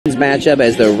matchup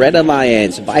as the Red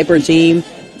Alliance Viper team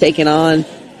taking on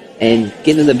and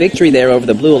getting the victory there over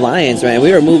the Blue Alliance. Man,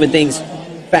 we were moving things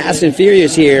fast and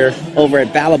furious here over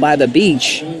at Battle by the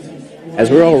Beach as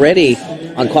we're already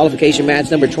on qualification match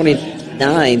number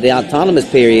 29, the autonomous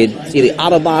period. See the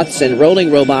Autobots and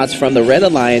rolling robots from the Red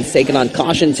Alliance taking on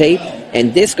Caution Tape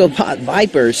and Disco Pot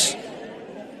Vipers.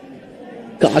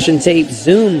 Caution Tape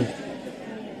Zoom.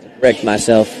 Correct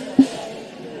myself.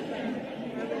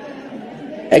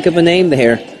 Heck of a name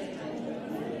there.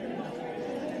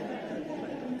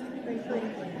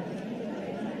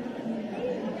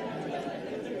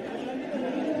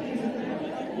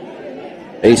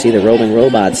 There you see the Rolling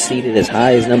Robots seated as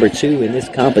high as number 2 in this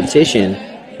competition,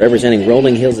 representing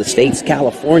Rolling Hills Estates,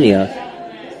 California,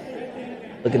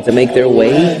 looking to make their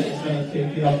way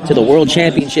to the World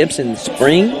Championships in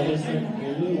spring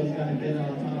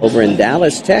over in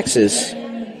Dallas, Texas.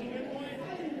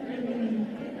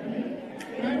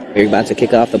 We're about to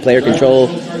kick off the player control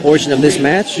portion of this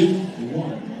match,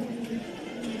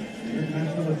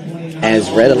 as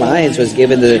Red Alliance was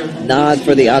given the nod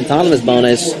for the autonomous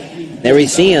bonus. There we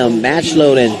see him match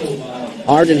loading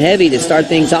hard and heavy to start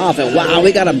things off. And wow,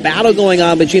 we got a battle going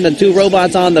on between the two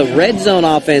robots on the red zone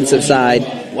offensive side.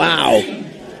 Wow.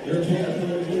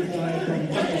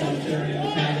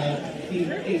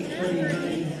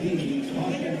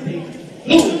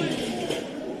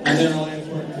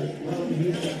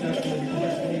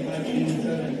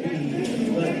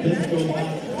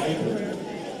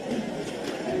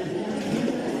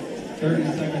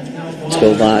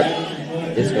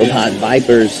 Disco Pot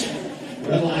Vipers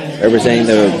representing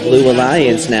the Blue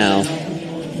Alliance now.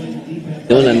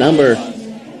 Doing a number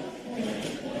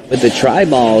with the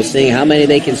tri-balls, seeing how many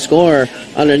they can score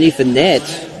underneath the net.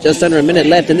 Just under a minute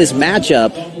left in this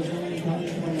matchup.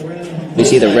 We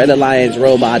see the Red Alliance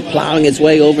robot plowing its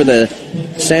way over the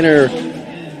center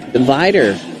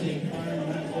divider.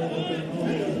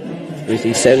 We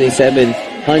see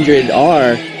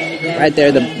 7700R right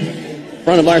there, the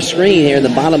front of our screen here in the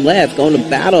bottom left, going to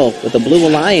battle with the Blue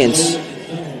Alliance.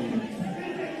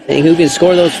 Seeing who can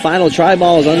score those final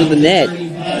tri-balls under the net.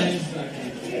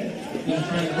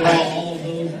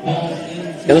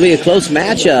 It's going to be a close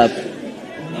matchup.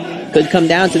 Could come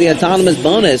down to the autonomous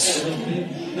bonus.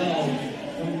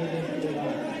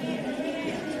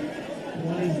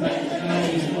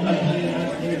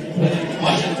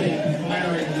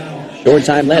 Short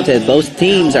time left as both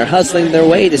teams are hustling their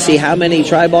way to see how many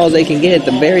tri-balls they can get at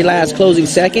the very last closing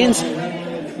seconds.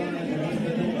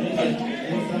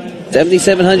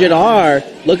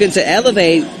 7700R looking to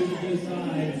elevate.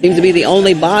 Seems to be the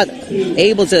only bot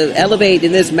able to elevate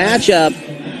in this matchup.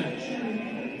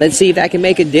 Let's see if that can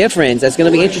make a difference. That's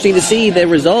going to be interesting to see the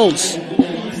results.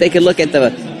 Take a look at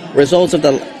the results of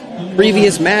the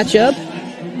previous matchup.